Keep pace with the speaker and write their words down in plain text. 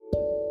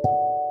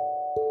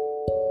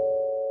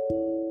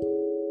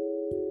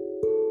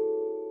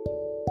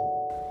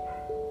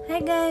Hi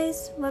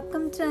guys,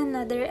 welcome to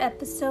another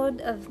episode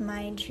of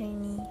my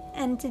journey,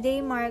 and today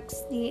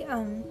marks the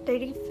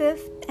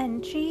 35th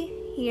entry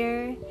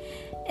here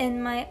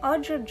in my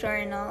audio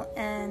journal,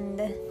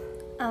 and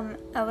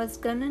I was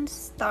gonna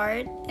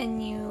start a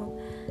new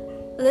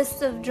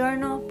list of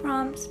journal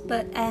prompts,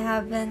 but I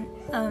haven't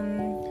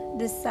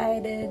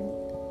decided.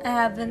 I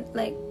haven't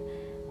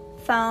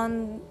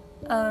found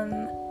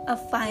a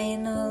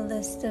final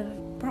list of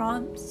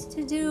prompts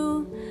to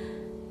do.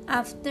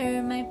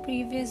 After my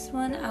previous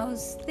one, I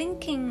was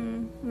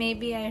thinking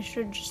maybe I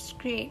should just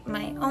create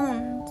my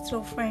own.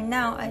 So for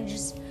now, I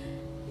just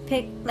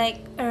picked a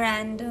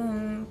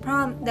random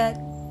prompt that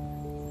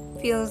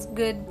feels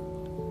good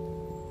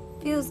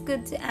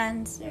to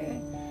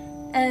answer.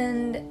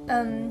 And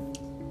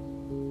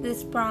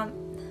this prompt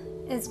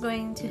is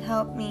going to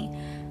help me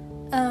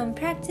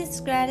practice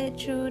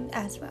gratitude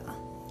as well.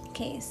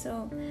 Okay,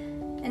 so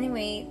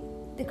anyway,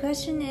 the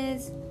question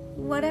is,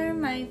 what are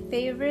my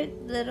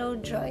favorite little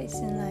joys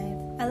in life?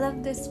 I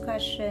love this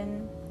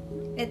question.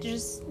 It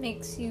just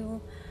makes you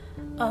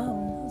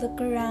look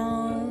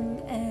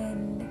around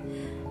and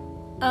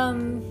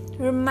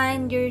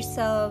remind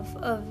yourself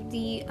of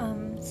the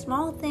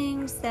small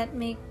things that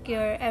make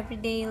your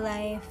everyday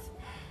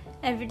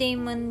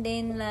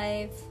mundane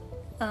life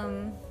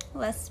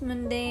less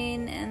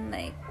mundane, and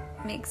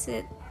makes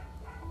it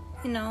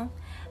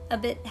a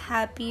bit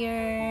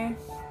happier.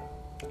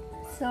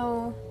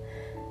 So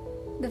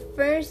the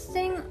first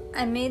thing,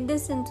 I made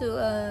this into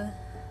a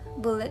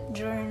bullet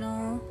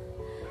journal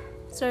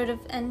sort of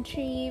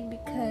entry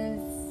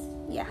because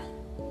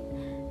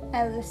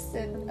I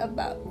listed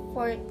about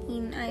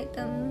 14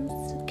 items.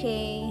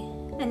 Okay,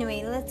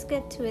 anyway, let's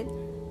get to it.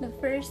 The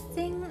first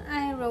thing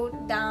I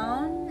wrote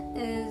down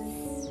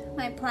is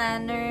my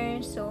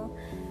planner. So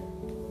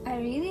I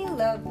really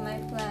love my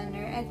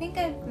planner. I think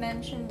I've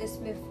mentioned this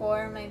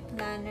before. My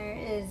planner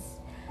is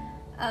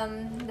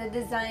the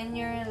Design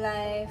Your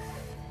Life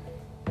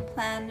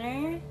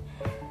planner.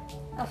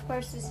 Of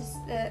course, this is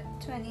the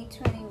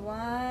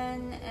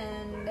 2021,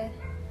 and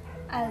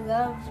I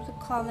love the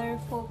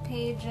colorful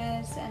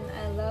pages, and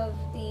I love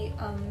the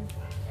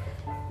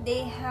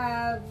they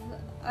have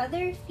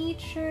other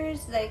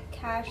features like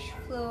cash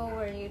flow,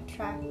 where you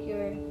track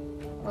your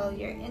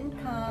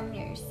income,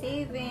 your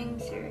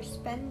savings, your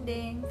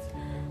spendings.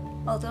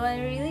 Although I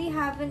really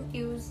haven't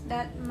used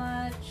that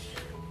much,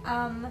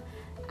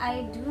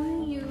 I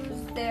do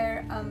use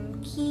their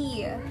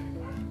key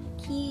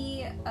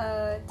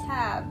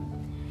tab,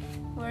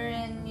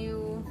 wherein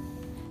you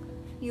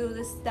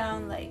list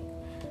down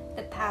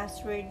the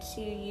passwords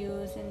you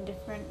use in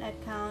different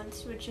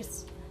accounts, which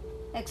is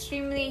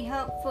extremely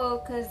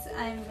helpful because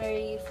I'm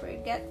very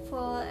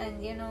forgetful,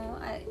 and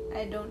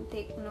I don't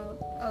take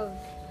note of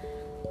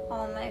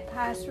all my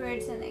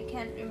passwords and I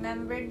can't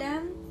remember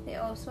them. They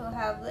also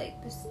have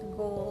this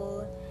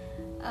goal,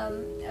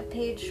 a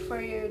page for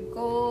your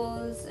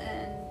goals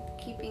and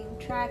keeping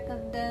track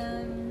of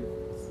them.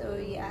 So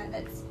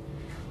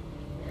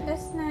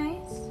that's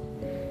nice.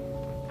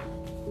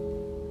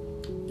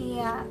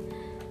 Yeah.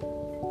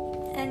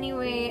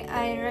 Anyway,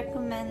 I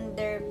recommend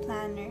their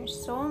planner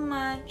so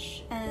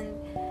much, and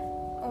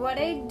what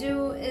I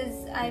do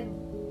is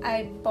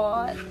I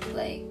bought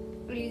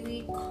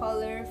really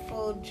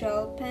colorful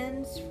gel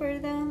pens for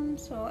them.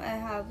 So I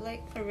have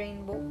a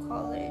rainbow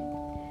colored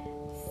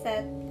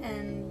set,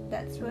 and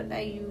that's what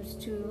I use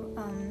to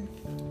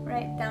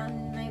write down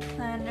in my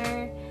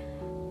planner.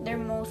 They're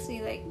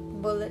mostly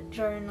bullet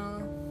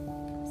journal,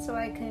 so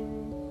I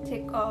can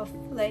tick off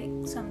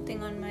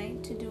something on my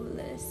to-do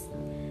list.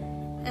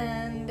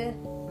 And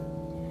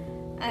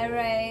I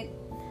write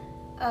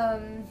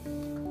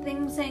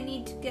things I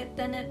need to get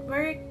done at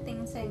work,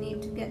 things I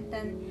need to get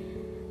done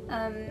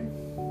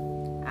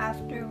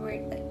after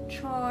work,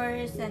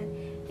 chores, and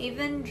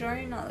even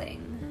journaling.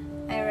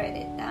 I write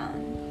it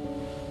down.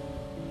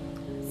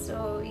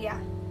 So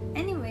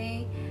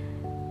anyway,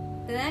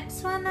 the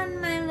next one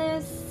on my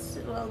list,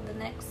 the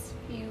next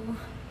few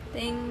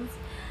things,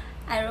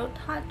 I wrote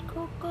hot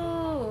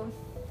cocoa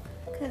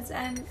because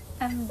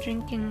I'm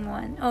drinking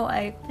one. Oh,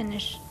 I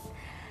finished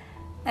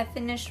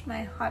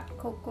my hot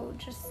cocoa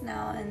just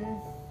now, and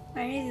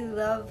I really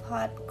love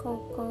hot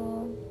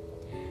cocoa,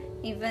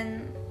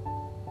 even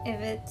if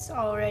it's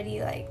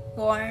already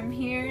warm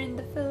here in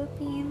the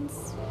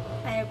Philippines.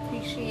 I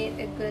appreciate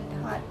a good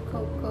hot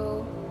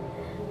cocoa.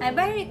 I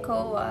buy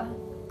Ricoa.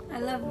 I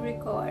love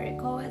Ricoa.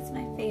 Ricoa is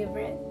my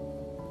favorite.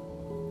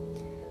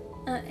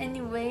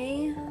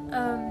 Anyway,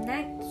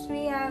 next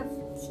we have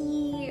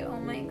tea. Oh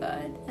my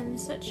god, I'm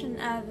such an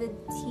avid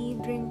tea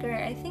drinker.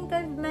 I think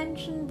I've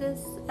mentioned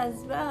this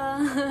as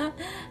well.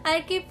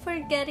 I keep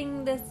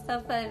forgetting the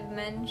stuff I've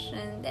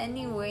mentioned.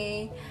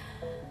 Anyway,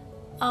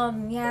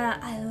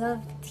 I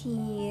love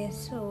tea.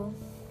 So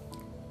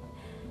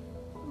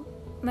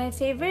my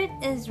favorite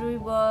is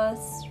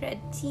Rooibos red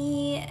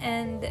tea,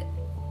 and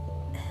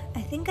I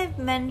think I've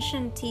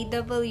mentioned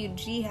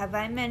TWG. Have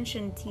I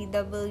mentioned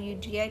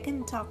TWG? I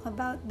can talk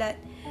about that.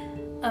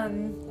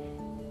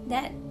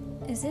 That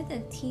is it a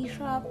tea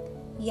shop?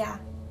 Yeah,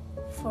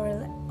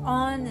 for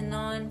on and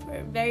on for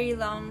a very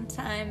long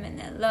time, and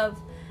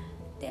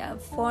they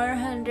have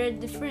 400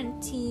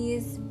 different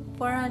teas,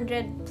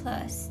 400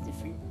 plus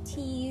different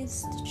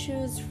teas to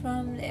choose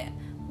from. The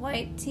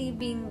white tea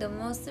being the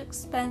most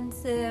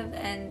expensive,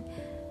 and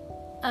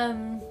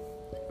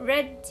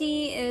red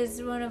tea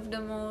is one of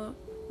the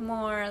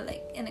more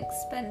like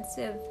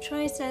inexpensive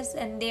choices,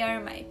 and they are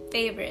my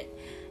favorite.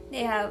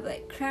 They have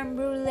like creme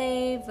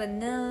brulee,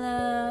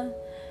 vanilla,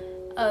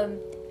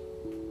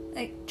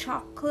 like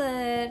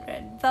chocolate,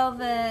 red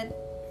velvet.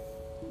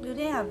 Do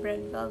they have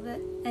red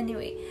velvet?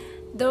 Anyway,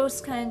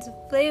 those kinds of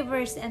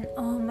flavors, and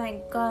oh my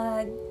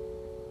god,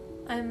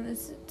 I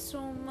miss it so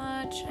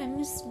much. I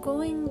miss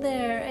going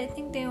there. I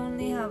think they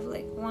only have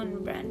like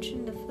one branch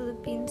in the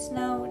Philippines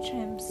now, which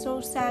I'm so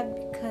sad,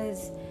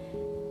 because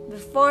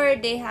before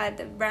they had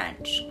a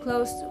branch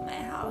close to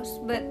my house,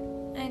 but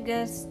I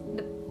guess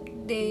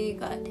they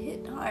got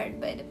hit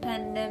hard by the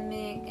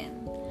pandemic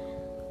and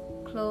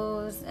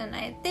closed, and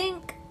I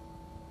think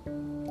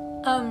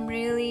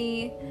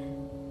really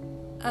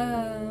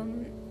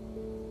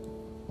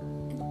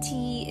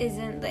tea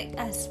isn't like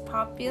as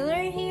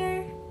popular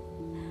here.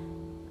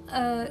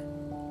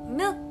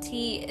 Milk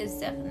tea is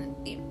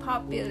definitely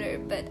popular,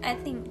 but I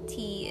think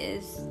tea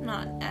is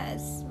not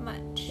as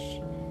much.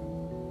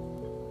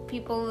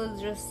 People will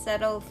just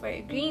settle for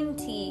green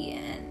tea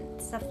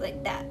and stuff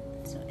like that.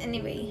 So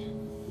anyway,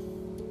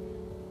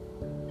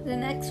 the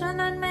next one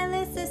on my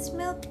list is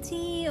milk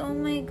tea. Oh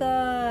my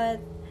god.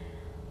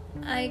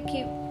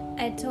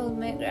 I told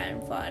my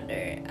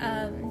grandfather,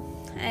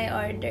 I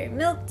order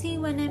milk tea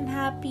when I'm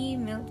happy,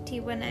 milk tea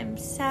when I'm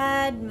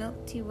sad,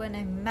 milk tea when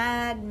I'm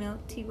mad,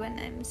 milk tea when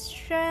I'm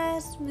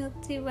stressed, milk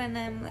tea when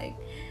I'm like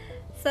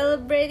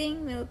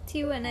celebrating, milk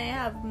tea when I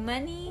have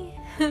money,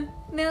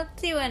 milk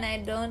tea when I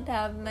don't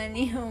have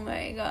money. Oh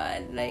my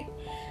god, like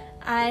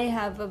I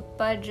have a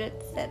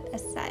budget set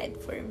aside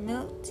for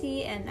milk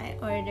tea, and I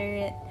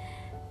order it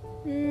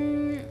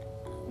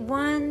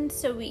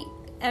once a week,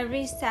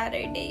 every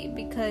Saturday,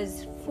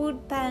 because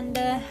Food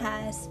Panda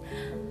has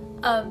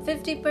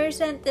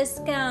 50%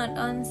 discount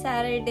on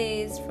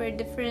Saturdays for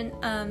different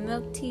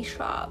milk tea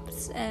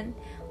shops. And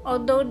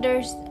although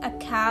there's a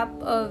cap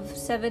of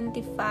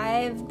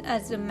 75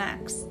 as a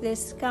max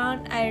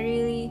discount,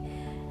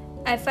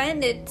 I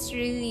find it's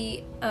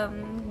really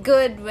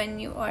good when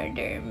you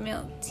order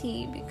milk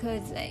tea,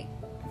 because like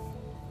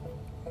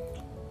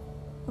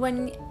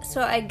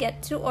so I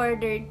get to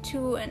order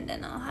 2, and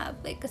then I'll have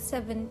like a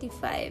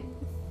 75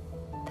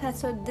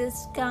 peso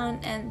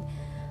discount, and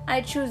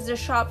I choose the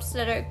shops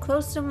that are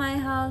close to my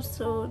house,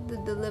 so the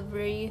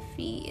delivery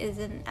fee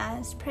isn't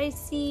as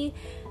pricey,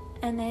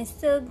 and I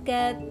still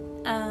get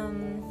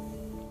and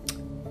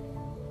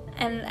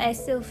I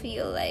still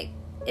feel like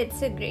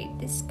it's a great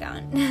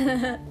discount.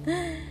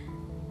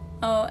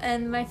 Oh,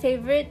 and my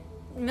favorite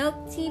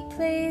milk tea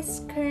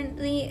place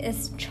currently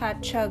is Cha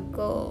Cha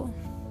Go.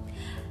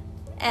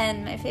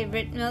 And my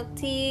favorite milk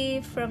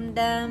tea from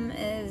them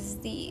is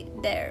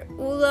their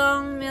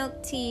oolong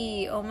milk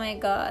tea. Oh my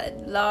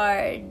god,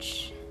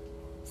 large,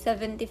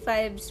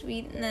 75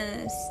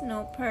 sweetness,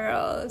 no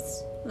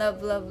pearls.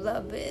 Love, love,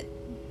 love it.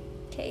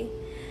 Okay.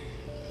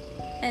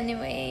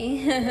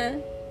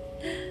 Anyway,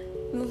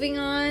 moving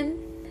on.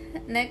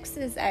 Next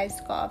is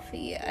iced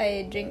coffee.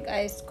 I drink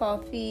iced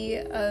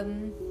coffee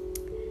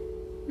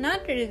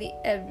not really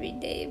every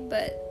day,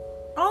 but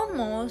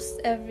almost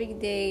every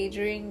day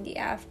during the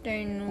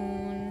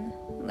afternoon,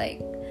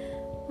 like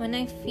when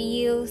I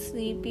feel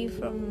sleepy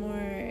from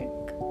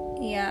work.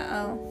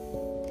 Yeah,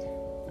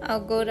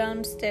 I'll go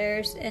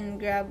downstairs and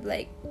grab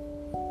like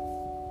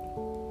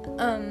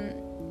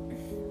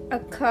a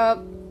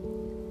cup,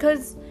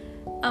 because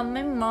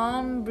my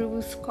mom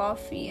brews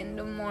coffee in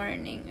the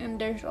morning, and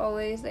there's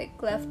always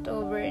like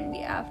leftover in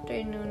the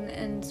afternoon,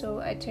 and so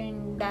I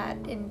turn that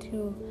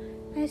into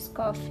iced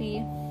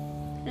coffee,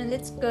 and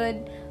it's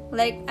good.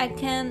 Like, I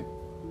can't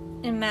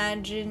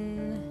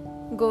imagine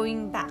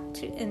going back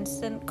to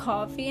instant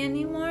coffee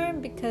anymore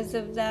because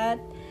of that.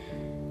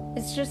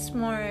 It's just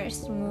more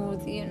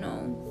smooth, you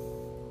know.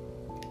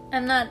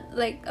 I'm not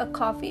like a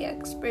coffee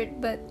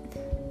expert, but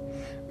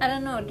I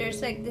don't know,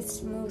 there's like this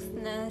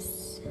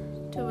smoothness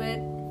to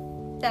it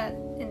that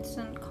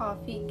instant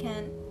coffee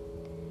can't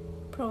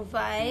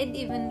provide,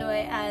 even though I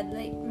add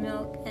like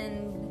milk,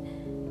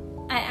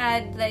 and I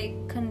add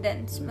like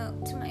condensed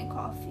milk to my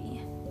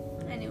coffee.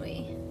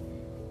 Anyway,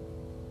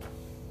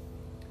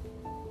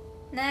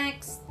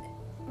 next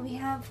we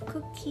have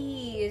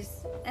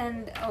cookies,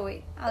 and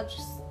I'll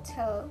just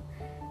tell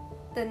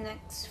the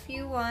next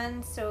few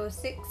ones. So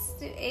 6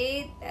 to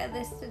 8, I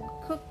listed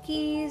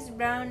cookies,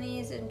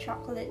 brownies, and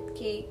chocolate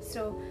cake.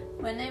 So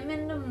when I'm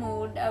in the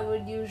mood, I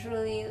would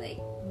usually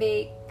like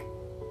bake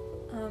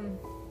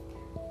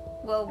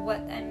what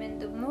I'm in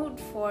the mood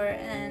for,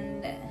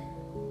 and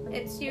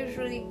it's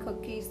usually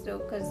cookies though,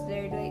 because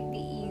they're like the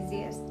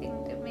easiest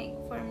thing to make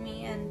for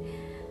me. And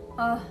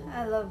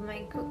I love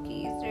my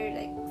cookies. They're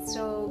like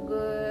so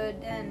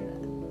good,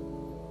 and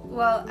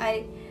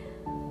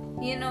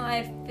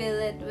I fill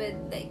it with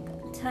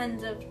like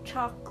tons of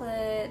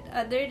chocolate.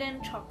 Other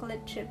than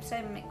chocolate chips,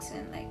 I mix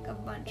in like a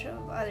bunch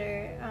of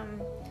other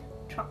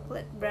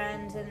chocolate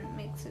brands, and it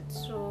makes it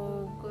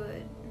so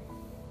good.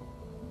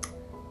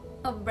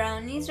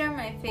 Brownies are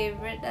my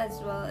favorite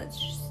as well. It's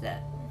just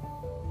that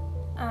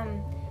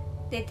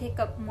they take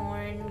up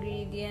more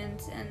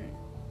ingredients, and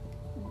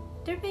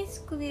they're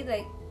basically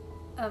like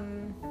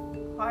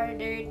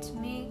harder to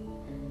make.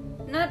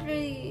 Not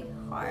really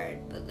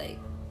hard, but like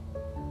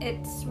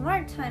it's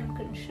more time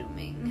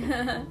consuming.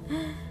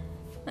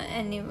 But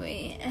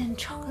anyway, and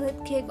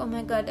chocolate cake, oh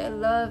my god, I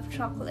love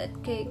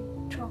chocolate cake.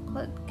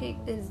 Chocolate cake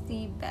is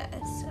the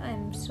best. I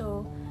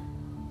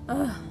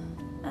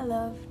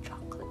love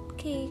chocolate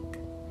cake.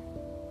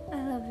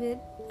 I love it.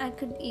 I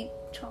could eat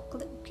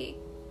chocolate cake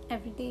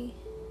every day.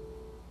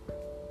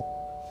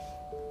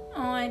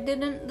 Oh, I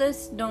didn't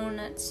list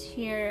donuts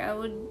here. I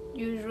would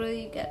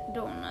usually get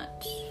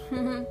donuts.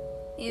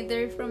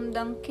 Either from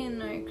Dunkin'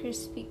 or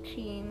Krispy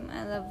Kreme.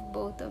 I love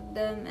both of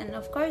them. And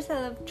of course, I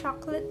love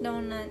chocolate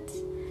donuts.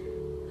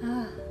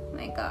 Oh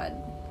my god.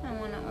 I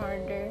want to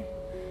order.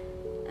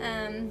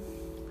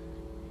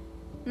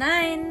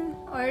 9.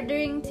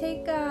 Ordering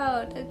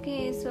takeout.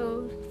 Okay,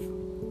 so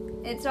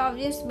it's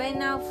obvious by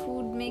now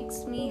food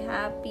makes me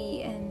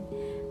happy. And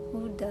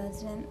who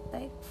doesn't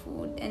like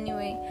food?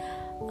 Anyway,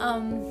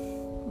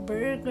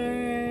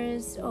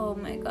 burgers. Oh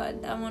my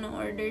god. I want to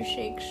order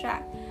Shake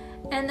Shack.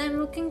 And I'm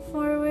looking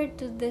forward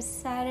to this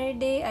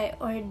Saturday. I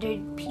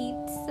ordered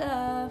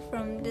pizza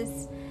from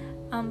this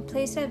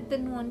place I've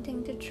been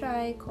wanting to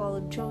try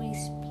called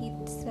Joey's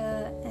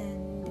Pizza,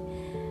 and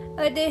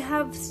they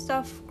have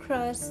stuffed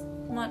crust,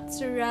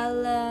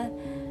 mozzarella,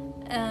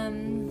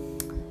 and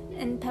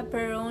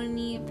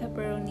pepperoni.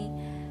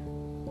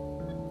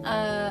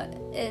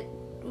 It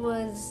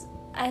was,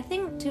 I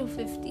think,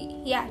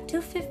 $2.50. Yeah,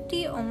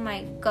 $2.50. Oh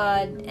my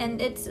god.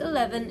 And it's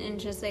 11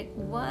 inches. Like,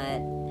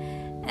 what?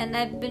 And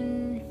I've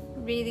been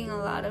reading a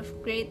lot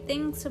of great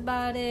things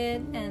about it,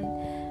 and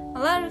a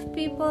lot of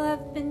people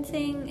have been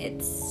saying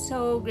it's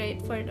so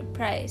great for the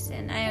price,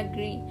 and I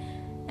agree.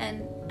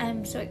 And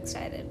I'm so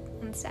excited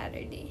on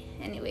Saturday.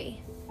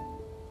 Anyway,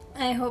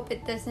 I hope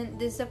it doesn't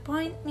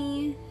disappoint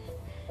me.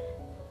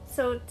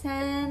 So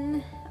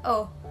 10.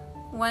 Oh,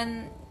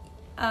 when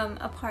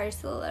a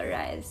parcel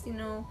arrives,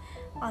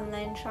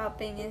 online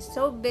shopping is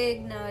so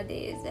big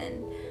nowadays,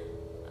 and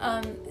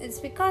it's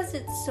because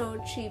it's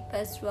so cheap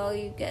as well.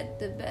 You get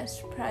the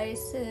best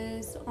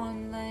prices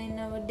online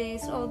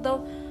nowadays,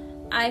 although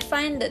I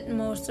find that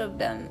most of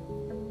them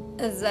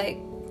is like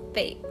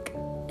fake,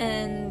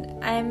 and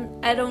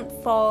I don't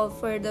fall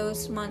for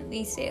those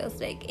monthly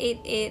sales like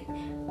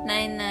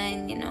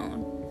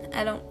 88.99.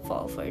 I don't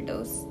fall for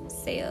those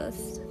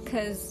sales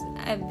because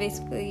I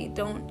basically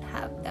don't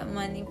have the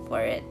money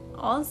for it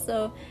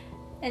also.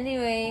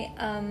 Anyway,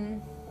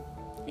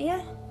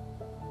 yeah,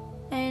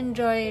 I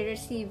enjoy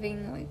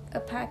receiving like a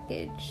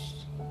package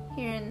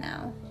here and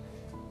now.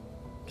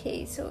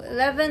 Okay, so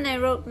 11, I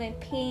wrote my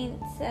paint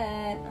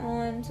set.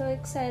 Oh, I'm so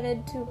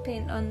excited to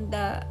paint on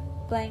the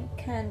blank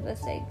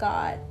canvas I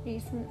got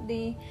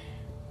recently.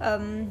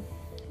 I'm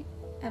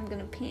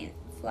gonna paint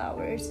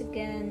flowers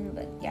again,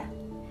 but yeah,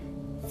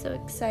 so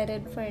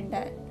excited for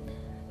that.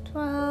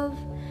 12,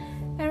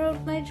 I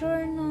wrote my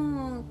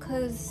journal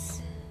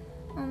because,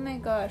 oh my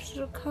gosh,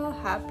 look how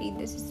happy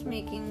this is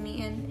making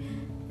me, and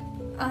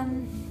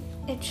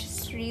it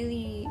just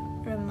really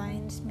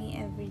reminds me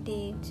every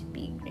day to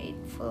be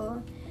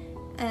grateful.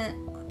 And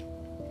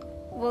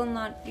well,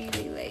 not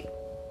really like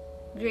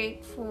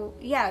grateful,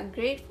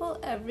 grateful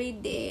every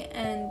day.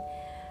 And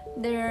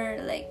there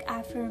are like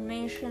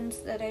affirmations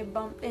that I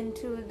bump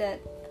into that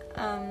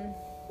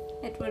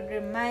it would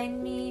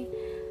remind me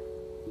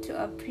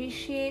to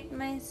appreciate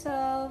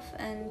myself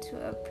and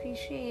to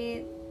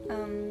appreciate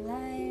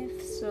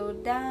life. Slow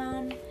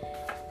down.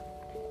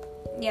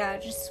 Yeah,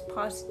 just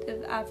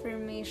positive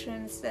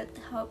affirmations that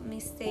help me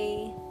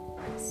stay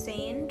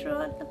sane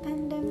throughout the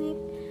pandemic.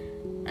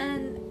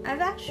 And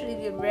I've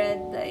actually read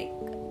like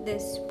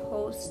this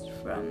post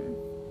from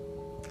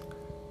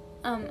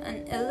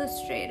an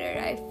illustrator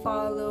I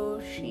follow.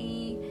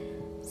 She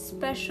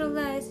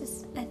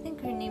specializes, I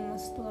think her name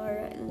was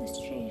Laura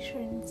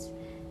Illustrations.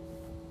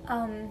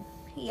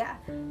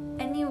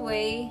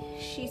 Anyway,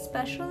 she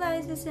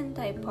specializes in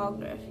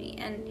typography,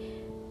 and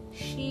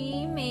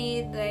she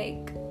made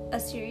like a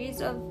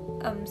series of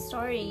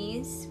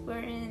stories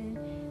wherein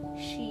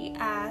she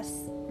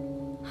asked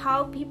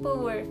how people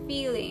were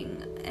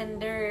feeling,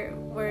 and there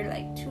were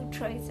like two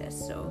choices.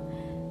 So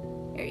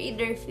you're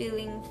either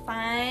feeling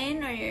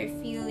fine or you're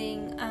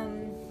feeling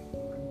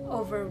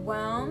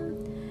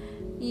overwhelmed.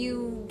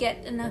 You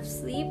get enough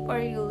sleep or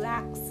you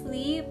lack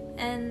sleep,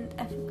 and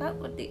I forgot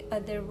what the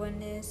other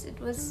one is. It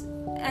was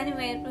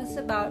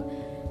about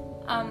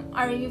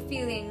are you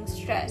feeling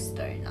stressed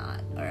or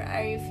not, or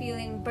are you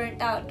feeling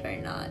burnt out or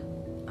not,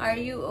 are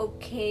you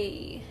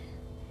okay?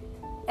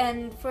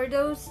 And for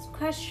those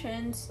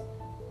questions,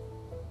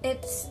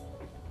 it's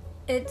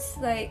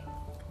like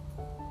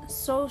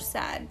so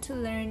sad to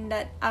learn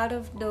that out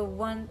of the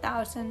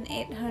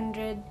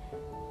 1,800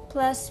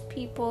 plus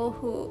people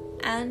who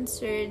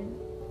answered,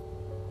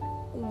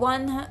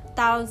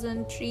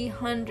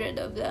 1,300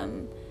 of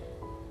them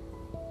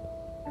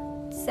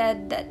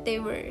said that they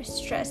were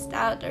stressed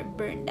out or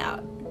burned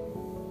out.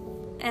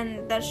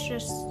 And that's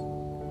just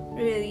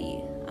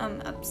really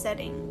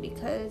upsetting,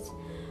 because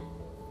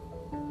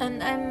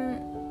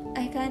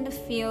I kind of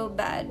feel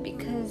bad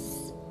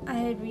because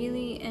I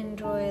really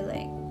enjoy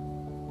like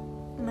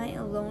my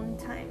alone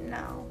time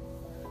now.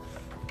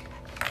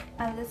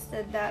 I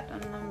listed that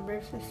on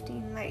number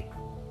 15. Like,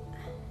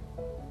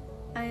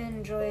 I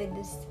enjoy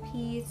this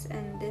peace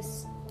and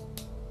this,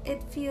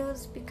 it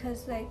feels,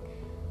 because like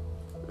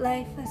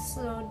life has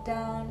slowed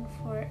down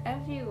for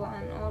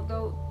everyone,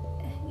 although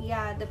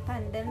yeah, the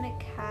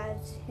pandemic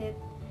has hit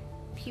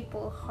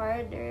people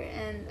harder,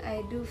 and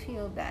I do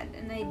feel bad,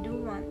 and I do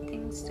want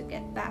things to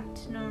get back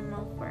to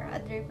normal for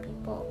other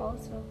people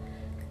also.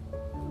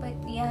 But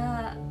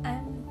yeah,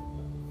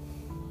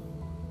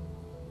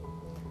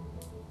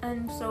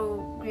 I'm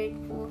so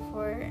grateful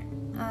for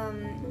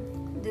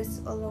this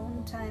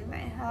alone time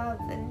I have,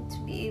 and to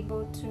be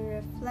able to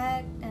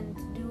reflect and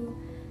to do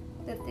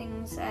the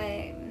things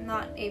I'm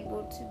not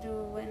able to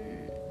do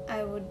when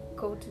I would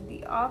go to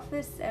the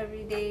office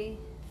every day.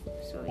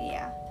 So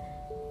yeah,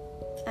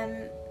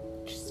 I'm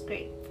just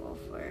grateful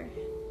for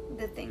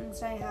the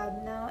things I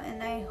have now,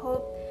 and I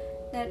hope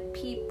that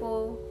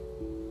people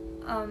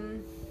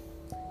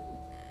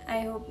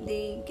I hope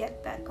they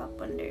get back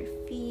up on their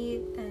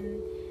feet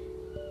and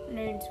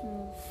learn to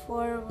move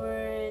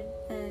forward,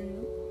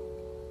 and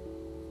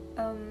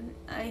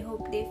I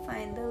hope they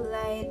find the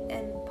light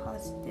and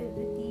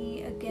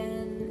positivity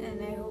again,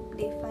 and I hope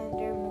they find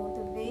their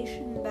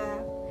motivation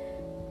back,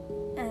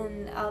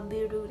 and I'll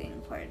be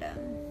rooting for them.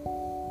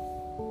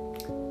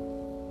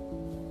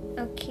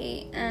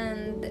 Okay,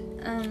 and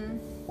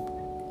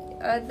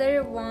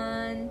other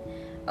one,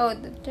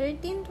 the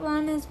 13th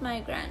one is my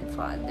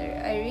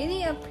grandfather. I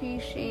really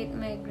appreciate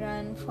my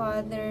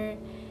grandfather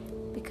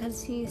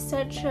because he's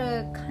such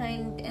a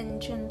kind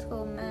and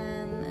gentle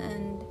man,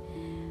 and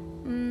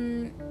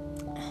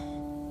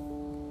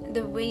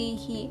the way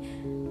he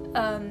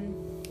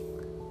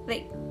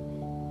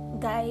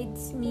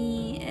guides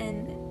me,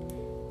 and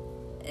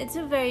it's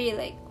a very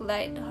like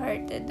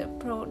light-hearted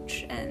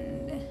approach,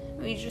 and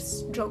we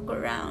just joke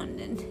around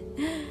and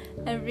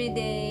every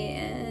day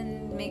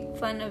and make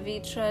fun of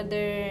each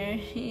other,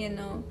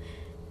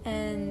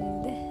 and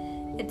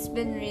it's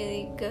been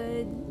really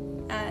good,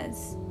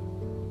 as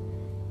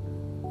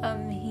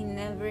he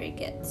never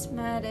gets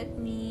mad at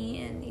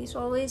me, and he's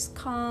always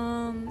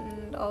calm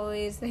and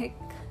always like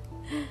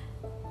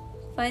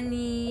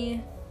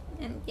funny,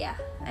 and yeah,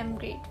 I'm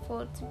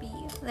grateful to be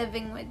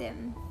living with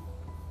him.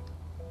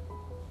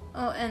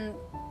 And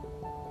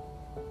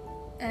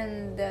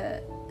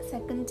the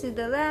second to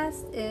the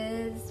last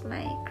is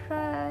my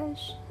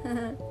crush.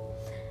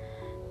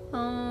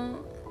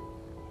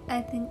 I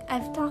think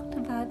I've talked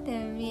about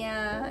him,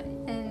 yeah,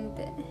 and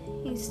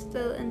he's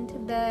still in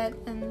Tibet,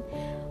 and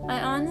I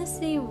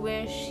honestly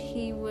wish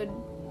he would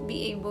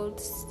be able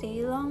to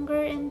stay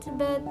longer in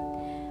Tibet,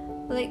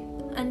 like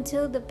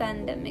until the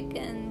pandemic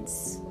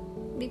ends,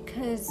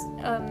 because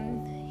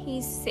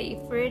he's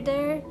safer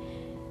there,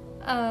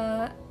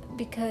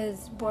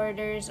 because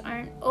borders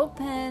aren't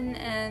open,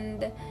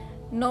 and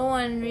no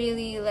one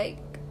really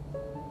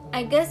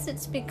I guess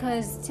it's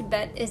because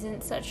Tibet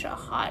isn't such a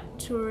hot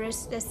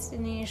tourist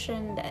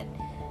destination that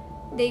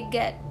they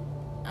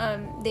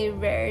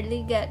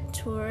rarely get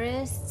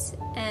tourists,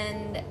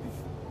 and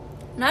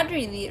not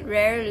really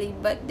rarely,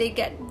 but they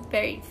get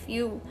very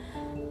few,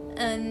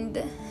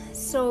 and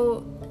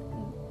so,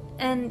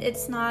 and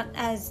it's not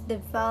as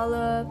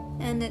developed,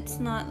 and it's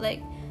not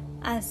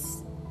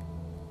as,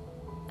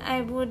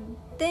 I would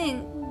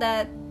think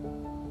that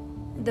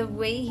the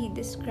way he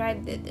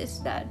described it is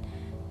that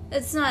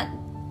it's not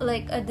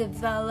like a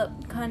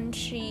developed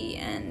country,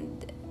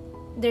 and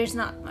there's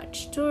not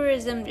much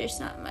tourism, there's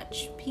not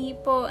much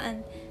people,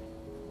 and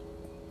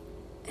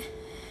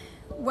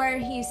where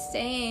he's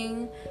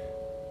staying,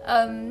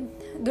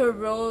 the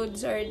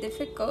roads are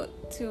difficult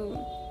to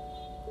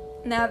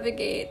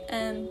navigate,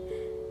 and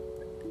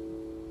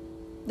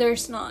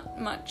there's not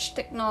much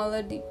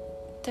technology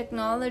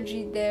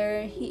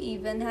there. He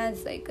even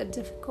has a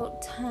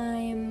difficult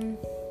time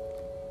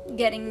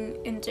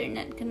getting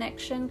internet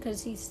connection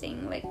because he's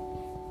staying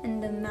in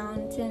the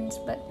mountains.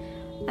 But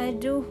I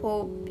do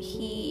hope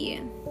he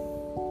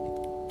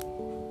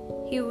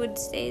would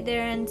stay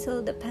there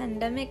until the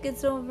pandemic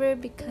is over,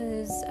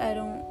 because I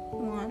don't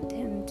want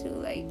him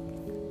to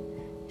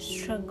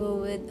struggle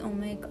with, oh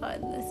my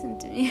god, listen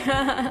to me.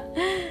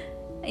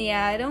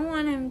 Yeah, I don't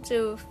want him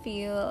to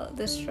feel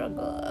the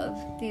struggle of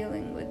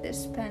dealing with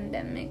this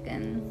pandemic.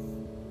 And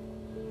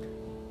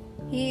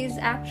he's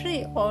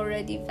actually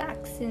already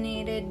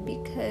vaccinated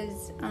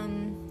because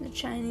the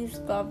Chinese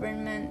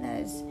government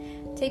has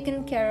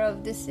taken care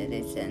of the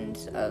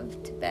citizens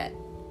of Tibet.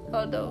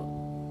 Although,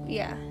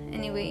 yeah,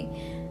 anyway,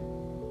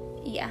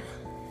 yeah,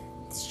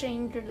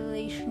 strained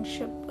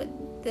relationship with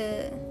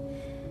the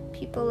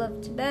people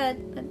of Tibet,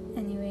 but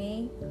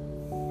anyway,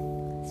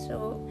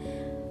 So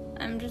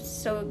I'm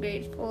just so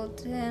grateful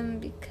to him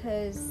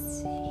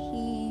because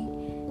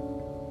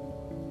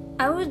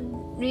I would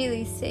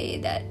really say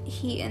that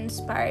he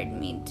inspired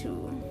me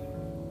to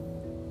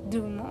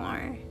do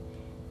more,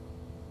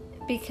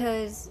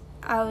 because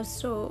I was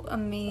so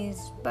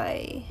amazed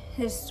by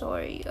his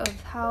story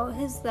of how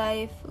his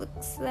life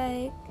looks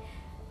like.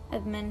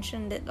 I've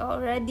mentioned it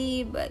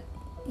already, but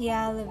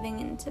yeah, living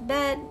in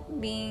Tibet,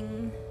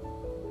 being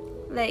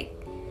like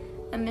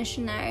a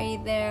missionary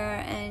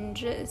there, and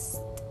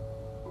just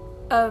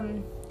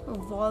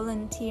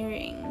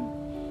volunteering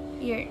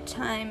your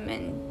time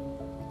and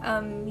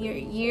your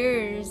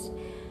years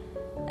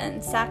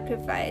and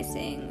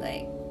sacrificing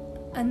like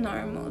a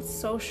normal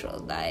social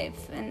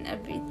life and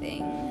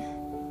everything.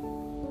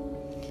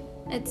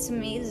 It's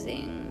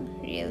amazing,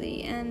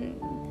 really. And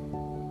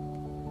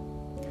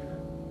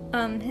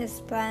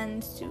his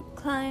plans to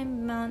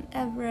climb Mount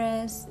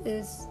Everest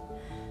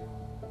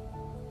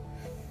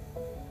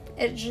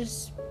it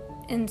just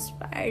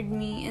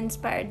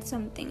inspired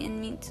something in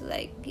me to,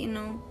 like,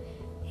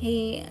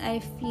 hey, I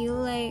feel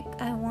like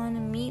I want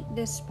to meet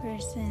this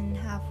person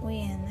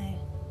halfway, and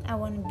I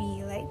want to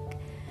be like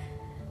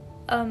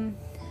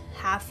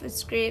half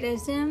as great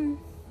as him,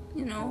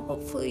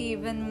 hopefully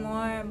even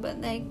more.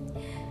 But like,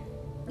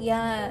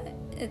 yeah,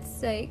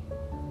 it's like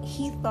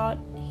he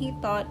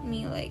taught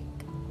me like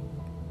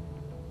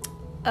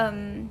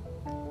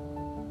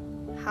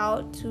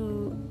how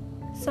to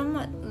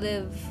somewhat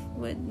live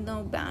with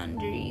no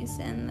boundaries,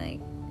 and like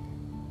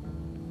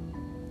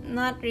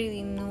not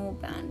really no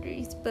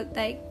boundaries, but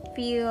like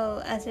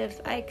feel as if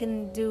I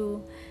can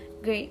do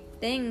great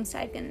things,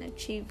 I can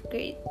achieve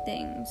great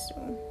things.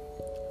 So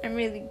I'm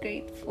really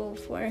grateful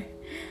for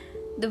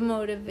the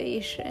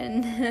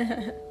motivation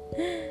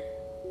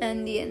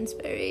and the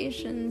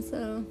inspiration.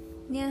 So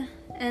yeah.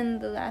 And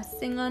the last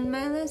thing on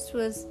my list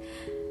was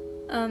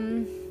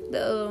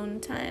the alone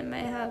time I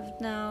have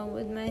now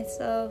with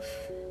myself.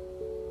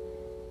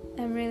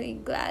 I'm really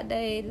glad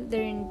I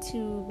learned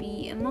to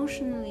be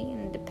emotionally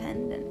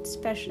independent,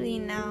 especially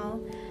now.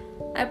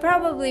 I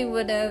probably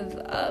would have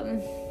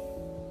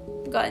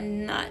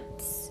gotten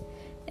nuts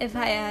if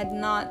I had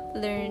not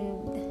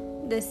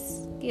learned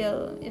this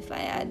skill, if I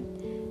had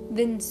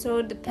been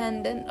so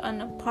dependent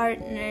on a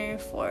partner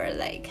for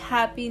like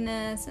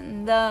happiness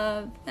and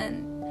love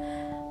and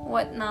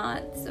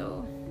whatnot.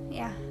 So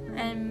yeah,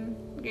 I'm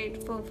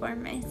grateful for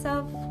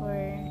myself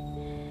for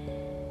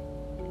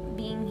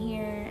being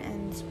here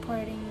and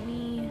supporting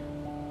me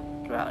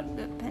throughout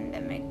the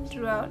pandemic,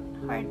 throughout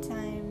hard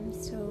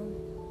times. So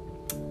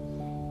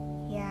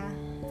yeah,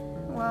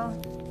 well,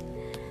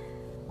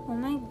 oh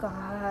my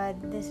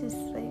god, this is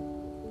like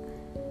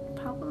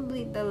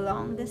probably the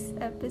longest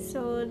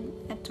episode.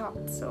 I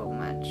talked so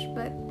much,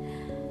 but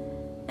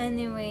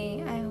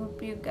anyway, I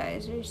hope you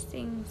guys are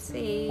staying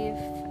safe,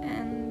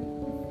 and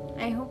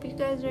I hope you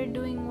guys are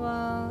doing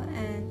well.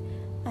 And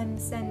I'm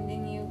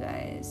sending you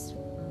guys,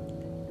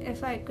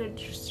 if I could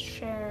just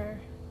share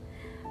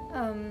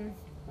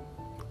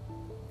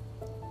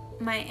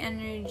my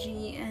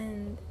energy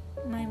and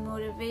my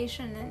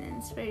motivation and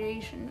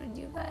inspiration with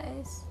you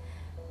guys,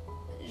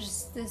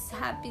 just this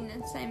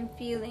happiness I'm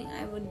feeling,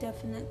 I would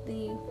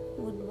definitely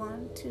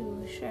want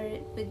to share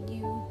it with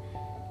you.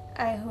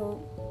 I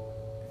hope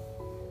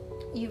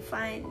you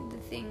find the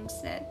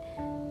things that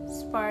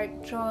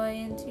spark joy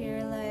into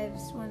your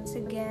lives once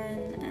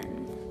again,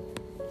 and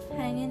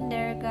hang in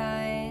there,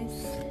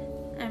 guys.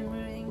 I'm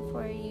rooting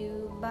for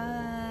you.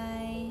 Bye.